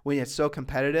sellers when it's so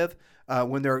competitive,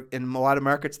 when they're in a lot of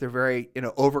markets, they're very,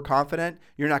 overconfident,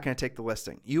 you're not going to take the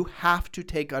listing. You have to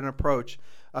take an approach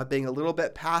of being a little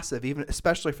bit passive, even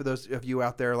especially for those of you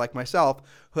out there like myself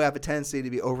who have a tendency to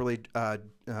be overly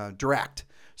direct.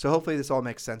 So hopefully this all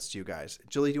makes sense to you guys.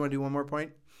 Julie, do you want to do one more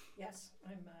point? Yes,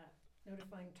 I'm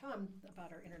notifying Tom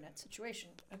about our internet situation.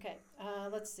 Okay,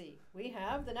 let's see. We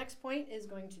have, the next point is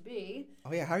going to be...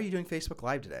 Oh yeah, how are you doing Facebook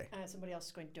Live today? Somebody else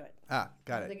is going to do it.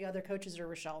 Got it. The other coaches are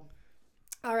Rochelle.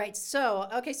 All right, so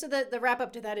the wrap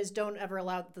up to that is don't ever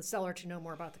allow the seller to know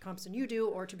more about the comps than you do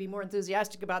or to be more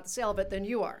enthusiastic about the sale of it than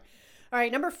you are. All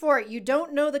right, number 4, you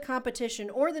don't know the competition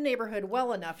or the neighborhood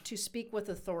well enough to speak with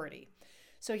authority.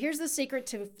 So here's the secret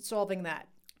to solving that.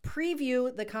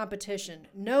 Preview the competition.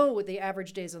 Know the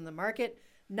average days on the market,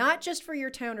 not just for your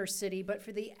town or city, but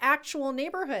for the actual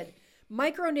neighborhood.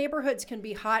 Micro neighborhoods can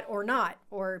be hot or not,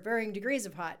 or varying degrees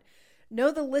of hot.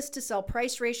 Know the list to sell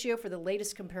price ratio for the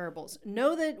latest comparables.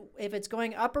 Know that if it's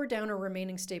going up or down or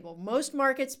remaining stable. Most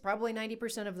markets, probably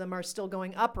 90% of them, are still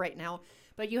going up right now,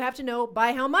 but you have to know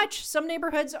by how much. Some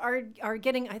neighborhoods are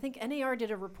getting, I think NAR did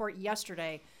a report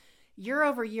yesterday, year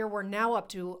over year, we're now up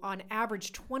to, on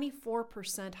average,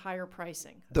 24% higher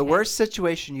pricing. Okay? The worst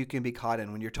situation you can be caught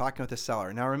in when you're talking with a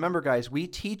seller. Now, remember, guys, we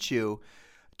teach you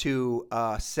to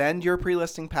send your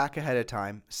pre-listing pack ahead of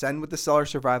time, send with the seller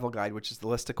survival guide, which is the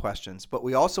list of questions. But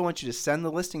we also want you to send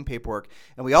the listing paperwork,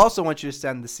 and we also want you to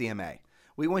send the CMA.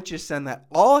 We want you to send that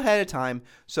all ahead of time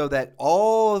so that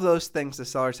all of those things the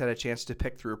sellers had a chance to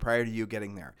pick through prior to you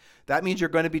getting there. That means you're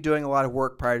going to be doing a lot of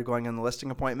work prior to going on the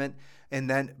listing appointment.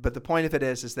 But the point of it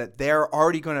is that they're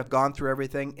already going to have gone through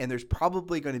everything, and there's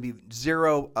probably going to be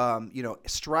zero,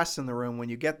 stress in the room when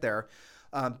you get there.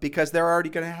 Because they're already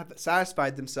going to have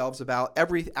satisfied themselves about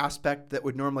every aspect that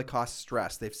would normally cause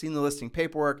stress. They've seen the listing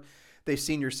paperwork, they've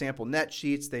seen your sample net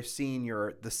sheets, they've seen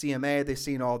the CMA, they've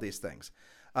seen all these things.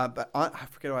 I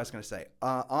forget what I was going to say.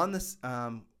 On this,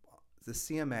 the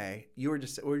CMA,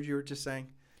 what you were just saying?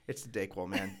 It's the Dayquil,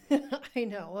 man. I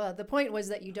know. The point was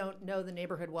that you don't know the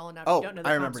neighborhood well enough. Oh, you don't know the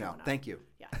I remember comps now. well enough. Thank you.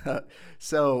 Yeah.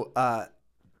 So,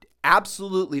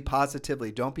 absolutely,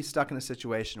 positively, don't be stuck in a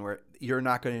situation where you're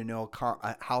not going to know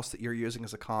a house that you're using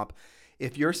as a comp.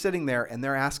 If you're sitting there and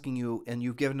they're asking you and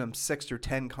you've given them 6 or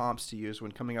 10 comps to use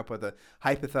when coming up with a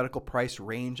hypothetical price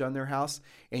range on their house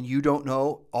and you don't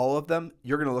know all of them,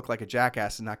 you're going to look like a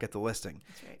jackass and not get the listing.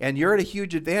 That's right. And you're at a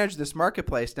huge advantage in this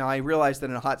marketplace. Now, I realize that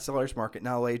in a hot seller's market,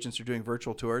 now agents are doing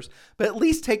virtual tours, but at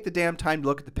least take the damn time to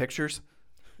look at the pictures.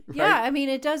 Right? Yeah, I mean,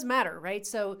 it does matter, right?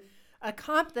 So a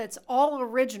comp that's all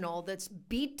original, that's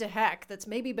beat to heck, that's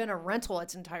maybe been a rental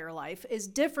its entire life, is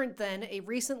different than a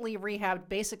recently rehabbed,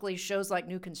 basically shows like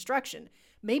new construction.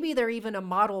 Maybe they're even a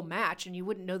model match and you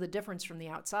wouldn't know the difference from the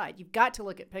outside. You've got to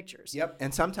look at pictures. Yep.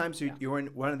 And sometimes you're in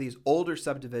one of these older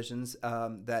subdivisions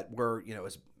that were,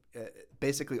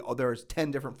 basically there's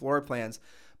 10 different floor plans.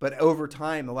 But over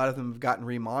time, a lot of them have gotten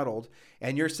remodeled.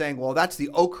 And you're saying, well, that's the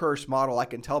Oakhurst model. I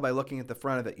can tell by looking at the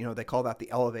front of it. They call that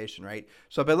the elevation, right?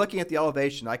 So by looking at the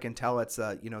elevation, I can tell it's,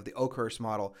 the Oakhurst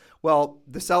model. Well,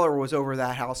 the seller was over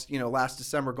that house, last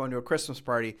December going to a Christmas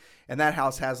party. And that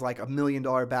house has like $1 million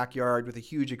backyard with a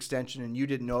huge extension. And you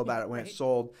didn't know about it when it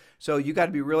sold. So you got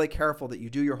to be really careful that you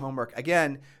do your homework.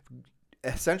 Again,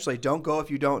 essentially, don't go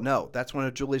if you don't know. That's one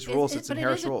of Julie's rules. It's in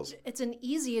Harris rules. It's an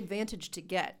easy advantage to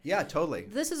get. Yeah, totally.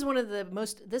 This is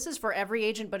this is for every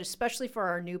agent, but especially for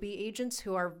our newbie agents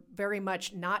who are very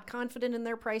much not confident in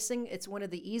their pricing. It's one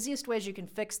of the easiest ways you can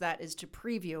fix that is to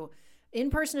preview in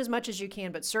person as much as you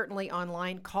can, but certainly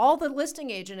online. Call the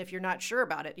listing agent if you're not sure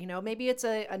about it. Maybe it's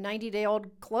a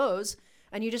 90-day-old close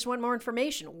and you just want more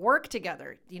information. Work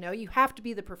together. You have to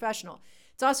be the professional.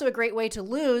 It's also a great way to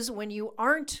lose when you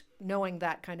aren't knowing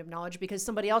that kind of knowledge because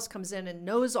somebody else comes in and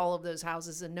knows all of those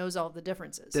houses and knows all of the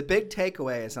differences. The big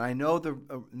takeaway is, and I know the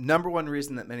number one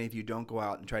reason that many of you don't go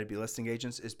out and try to be listing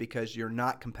agents is because you're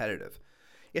not competitive.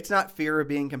 It's not fear of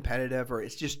being competitive, or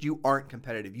it's just you aren't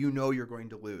competitive. You know you're going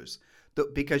to lose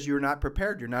because you're not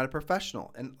prepared. You're not a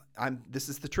professional. And this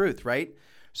is the truth, right?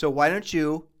 So why don't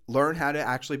you learn how to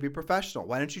actually be professional.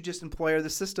 Why don't you just employ the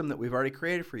system that we've already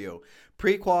created for you?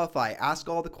 Pre-qualify, ask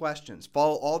all the questions,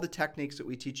 follow all the techniques that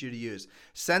we teach you to use.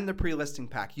 Send the pre-listing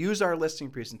pack. Use our listing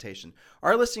presentation.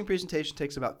 Our listing presentation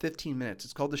takes about 15 minutes.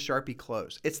 It's called the Sharpie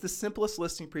Close. It's the simplest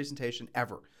listing presentation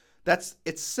ever.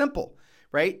 It's simple,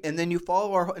 right? And then you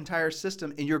follow our entire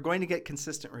system and you're going to get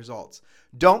consistent results.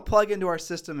 Don't plug into our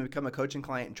system and become a coaching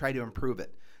client and try to improve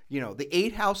it. The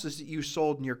 8 houses that you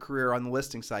sold in your career on the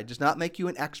listing side does not make you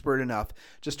an expert enough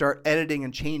to start editing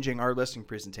and changing our listing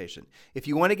presentation. If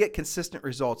you want to get consistent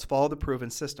results, follow the proven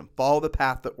system. Follow the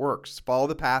path that works. Follow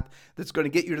the path that's going to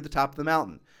get you to the top of the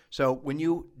mountain. So when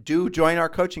you do join our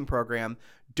coaching program,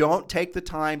 don't take the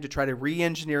time to try to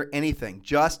re-engineer anything.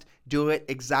 Just do it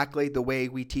exactly the way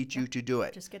we teach you to do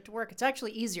it. Just get to work. It's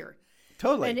actually easier.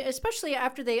 Totally. And especially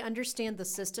after they understand the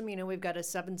system, we've got a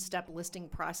 7-step listing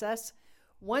process.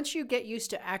 Once you get used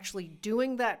to actually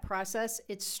doing that process,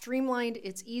 it's streamlined,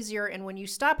 it's easier. And when you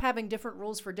stop having different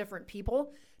rules for different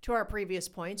people, to our previous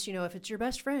points, if it's your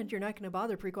best friend, you're not going to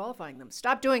bother pre-qualifying them.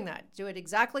 Stop doing that. Do it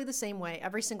exactly the same way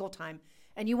every single time.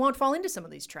 And you won't fall into some of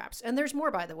these traps. And there's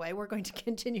more, by the way. We're going to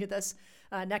continue this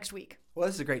next week. Well,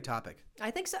 this is a great topic.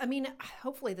 I think so.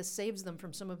 Hopefully this saves them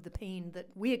from some of the pain that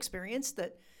we experienced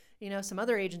that some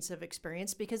other agents have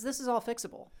experienced, because this is all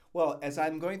fixable. Well, as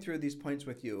I'm going through these points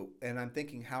with you and I'm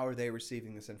thinking, how are they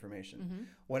receiving this information? Mm-hmm.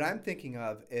 What I'm thinking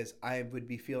of is I would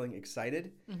be feeling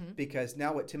excited because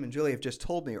now what Tim and Julie have just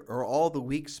told me are all the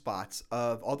weak spots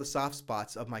of all the soft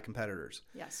spots of my competitors.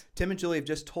 Yes. Tim and Julie have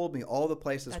just told me all the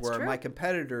places That's where true. my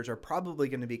competitors are probably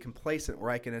going to be complacent,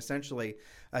 where I can essentially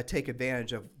take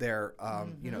advantage of their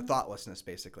thoughtlessness,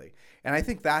 basically. And I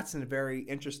think that's a very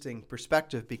interesting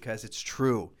perspective because it's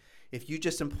true. If you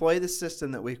just employ the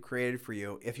system that we've created for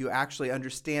you, if you actually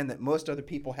understand that most other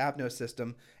people have no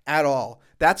system at all,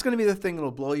 that's going to be the thing that will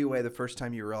blow you away the first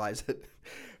time you realize it.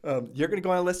 You're going to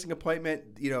go on a listing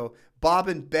appointment, Bob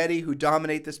and Betty, who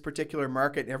dominate this particular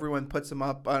market, and everyone puts them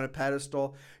up on a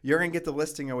pedestal. You're going to get the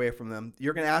listing away from them.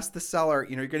 You're going to ask the seller,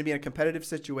 you're going to be in a competitive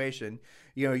situation.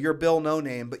 You're Bill No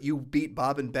Name, but you beat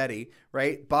Bob and Betty,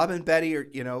 right? Bob and Betty are,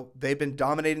 they've been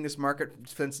dominating this market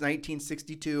since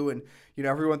 1962, and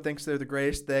everyone thinks they're the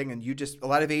greatest thing. And a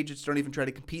lot of agents don't even try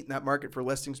to compete in that market for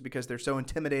listings because they're so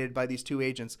intimidated by these 2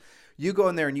 agents. You go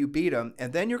in there and you beat them,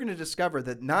 and then you're going to discover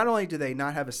that not only do they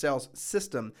not have a sales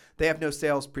system, they have no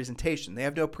sales presentation. They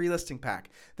have no pre-listing pack.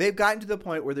 They've gotten to the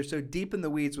point where they're so deep in the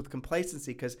weeds with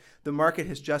complacency because the market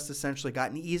has just essentially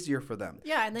gotten easier for them.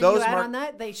 Yeah, and then you add on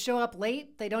that, they show up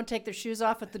late. They don't take their shoes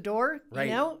off at the door. Right.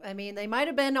 They might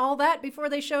have been all that before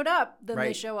they showed up. Then right.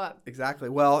 They show up. Exactly.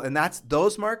 Well, and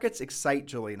those markets excite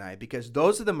Julie and I because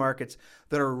those are the markets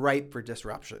that are ripe for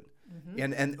disruption.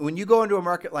 Mm-hmm. And when you go into a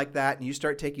market like that and you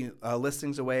start taking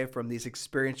listings away from these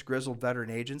experienced, grizzled veteran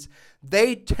agents,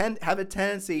 they have a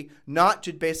tendency not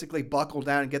to basically buckle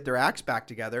down and get their acts back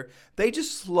together. They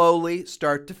just slowly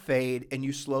start to fade, and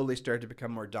you slowly start to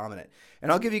become more dominant. And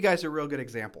I'll give you guys a real good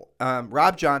example.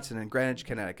 Rob Johnson in Greenwich,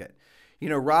 Connecticut.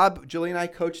 Rob, Julie and I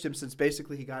coached him since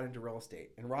basically he got into real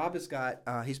estate. And Rob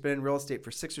he's been in real estate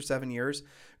for 6 or 7 years.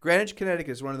 Greenwich,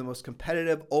 Connecticut is one of the most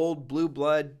competitive, old, blue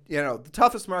blood, the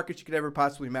toughest markets you could ever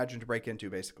possibly imagine to break into,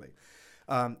 basically.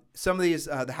 Some of these,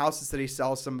 the houses that he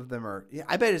sells, some of them are,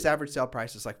 I bet his average sale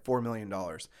price is like $4 million.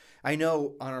 I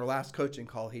know on our last coaching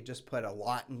call, he just put a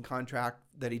lot in contract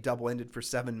that he double-ended for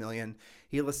 $7 million.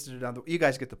 He listed it on you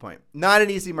guys get the point. Not an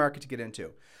easy market to get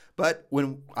into. But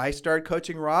when I started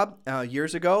coaching Rob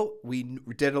years ago, we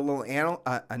did a little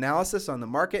analysis on the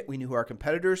market. We knew who our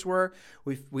competitors were.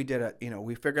 We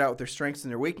figured out what their strengths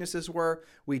and their weaknesses were.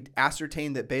 We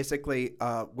ascertained that basically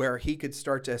where he could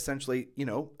start to essentially,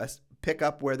 pick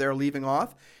up where they're leaving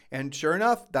off. And sure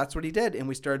enough, that's what he did. And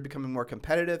we started becoming more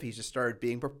competitive. He just started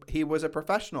he was a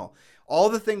professional. All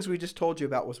the things we just told you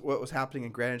about was what was happening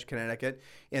in Greenwich, Connecticut.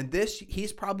 And this,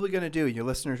 he's probably going to do, your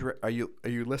listeners, are you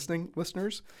listening,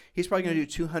 listeners? He's probably going to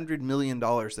do $200 million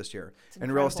this year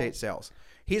in real estate sales.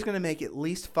 He's going to make at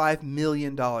least $5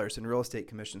 million in real estate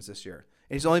commissions this year.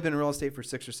 And he's only been in real estate for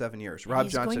 6 or 7 years. And Rob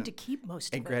he's Johnson going to keep most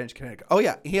of in it. Greenwich, Connecticut. Oh,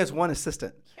 yeah. He has one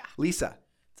assistant, Lisa.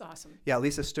 It's awesome. Yeah,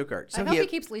 Lisa Stuckart. So I hope he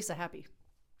keeps Lisa happy.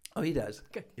 Oh, he does.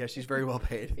 Good. Yeah, she's very well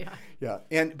paid. Yeah.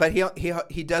 But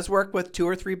he does work with 2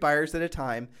 or 3 buyers at a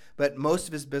time, but most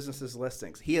of his business is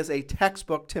listings. He is a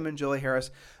textbook Tim and Julie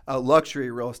Harris luxury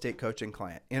real estate coaching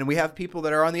client. And we have people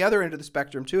that are on the other end of the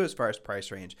spectrum too as far as price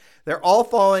range. They're all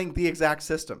following the exact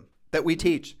system that we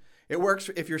teach. It works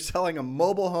if you're selling a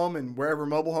mobile home and wherever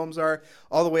mobile homes are,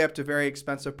 all the way up to very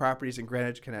expensive properties in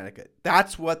Greenwich, Connecticut.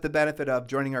 That's what the benefit of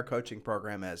joining our coaching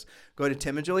program is. Go to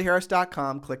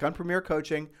timandjulieharris.com, click on Premier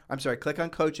Coaching. Click on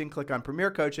Coaching, click on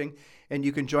Premier Coaching, and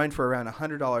you can join for around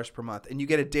 $100 per month. And you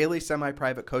get a daily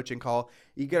semi-private coaching call.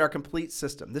 You get our complete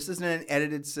system. This isn't an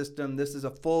edited system. This is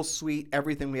a full suite.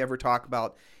 Everything we ever talk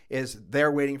about is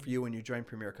there waiting for you when you join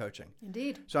Premier Coaching.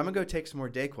 Indeed. So I'm going to go take some more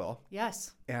Dayquil.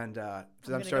 Yes. And I'm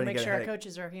starting to to make get sure a our headache.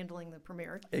 coaches are handling the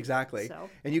Premier. Exactly. So.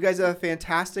 And you guys have a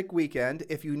fantastic weekend.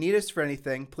 If you need us for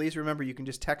anything, please remember you can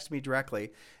just text me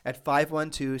directly at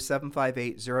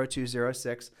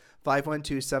 512-758-0206.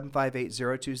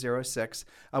 512-758-0206.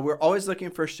 We're always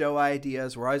looking for show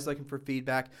ideas. We're always looking for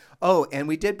feedback. Oh, and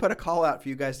we did put a call out for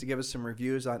you guys to give us some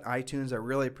reviews on iTunes. I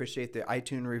really appreciate the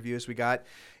iTunes reviews we got.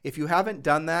 If you haven't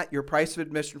done that, your price of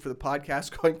admission for the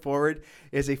podcast going forward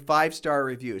is a 5-star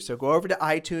review. So go over to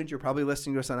iTunes. You're probably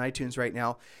listening to us on iTunes right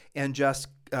now, and just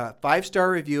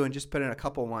 5-star review and just put in a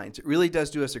couple lines. It really does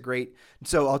do us a great.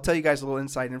 So I'll tell you guys a little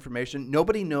inside information.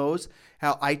 Nobody knows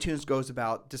how iTunes goes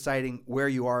about deciding where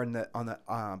you are on the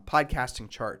podcasting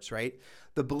charts, right?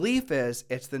 The belief is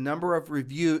it's the number of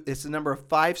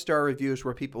 5-star reviews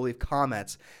where people leave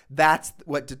comments. That's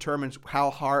what determines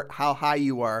how high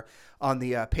you are on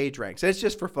the page ranks. It's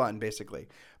just for fun, basically.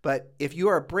 But if you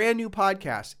are a brand new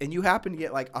podcast and you happen to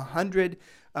get like 100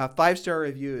 5-star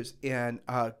reviews and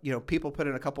people put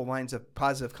in a couple lines of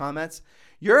positive comments,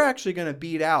 you're actually going to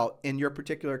beat out in your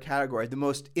particular category the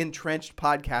most entrenched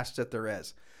podcast that there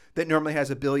is, that normally has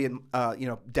 1 billion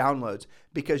downloads,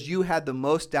 because you had the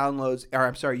most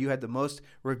you had the most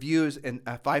reviews and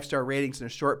 5-star ratings in a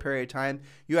short period of time.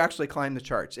 You actually climbed the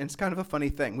charts. And it's kind of a funny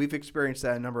thing. We've experienced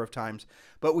that a number of times,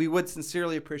 but we would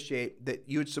sincerely appreciate that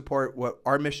you would support what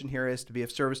our mission here is, to be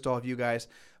of service to all of you guys,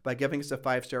 by giving us a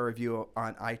 5-star review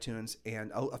on iTunes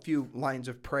and a few lines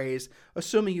of praise,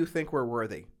 assuming you think we're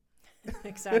worthy.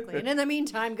 Exactly. And in the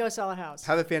meantime, go sell a house.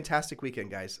 Have a fantastic weekend,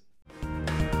 guys.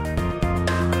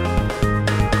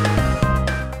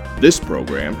 This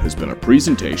program has been a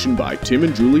presentation by Tim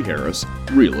and Julie Harris,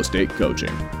 Real Estate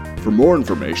Coaching. For more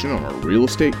information on our real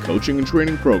estate coaching and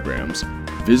training programs,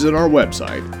 visit our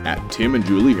website at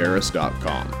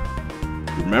timandjulieharris.com.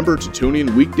 Remember to tune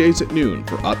in weekdays at noon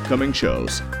for upcoming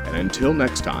shows, and until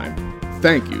next time,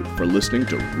 thank you for listening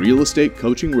to Real Estate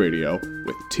Coaching Radio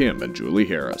with Tim and Julie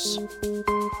Harris.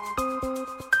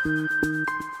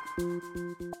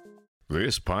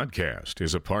 This podcast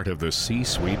is a part of the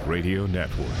C-Suite Radio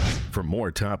Network. For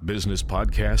more top business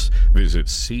podcasts, visit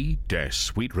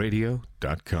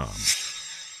c-suiteradio.com.